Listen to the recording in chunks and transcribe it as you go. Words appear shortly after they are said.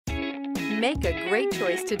Make a great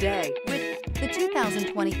choice today with the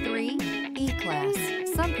 2023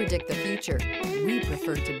 E-Class. Some predict the future. We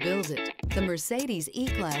prefer to build it. The Mercedes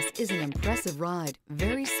E-Class is an impressive ride,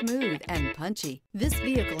 very smooth and punchy. This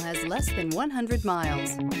vehicle has less than 100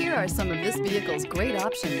 miles. Here are some of this vehicle's great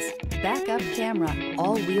options: backup camera,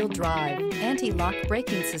 all-wheel drive, anti-lock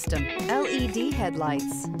braking system, LED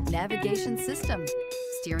headlights, navigation system,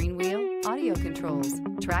 steering wheel audio controls,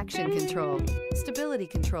 traction control, stability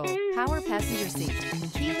control, power passenger seat,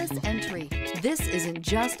 keyless entry. This isn't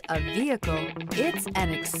just a vehicle, it's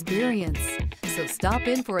an experience. So stop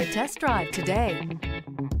in for a test drive today.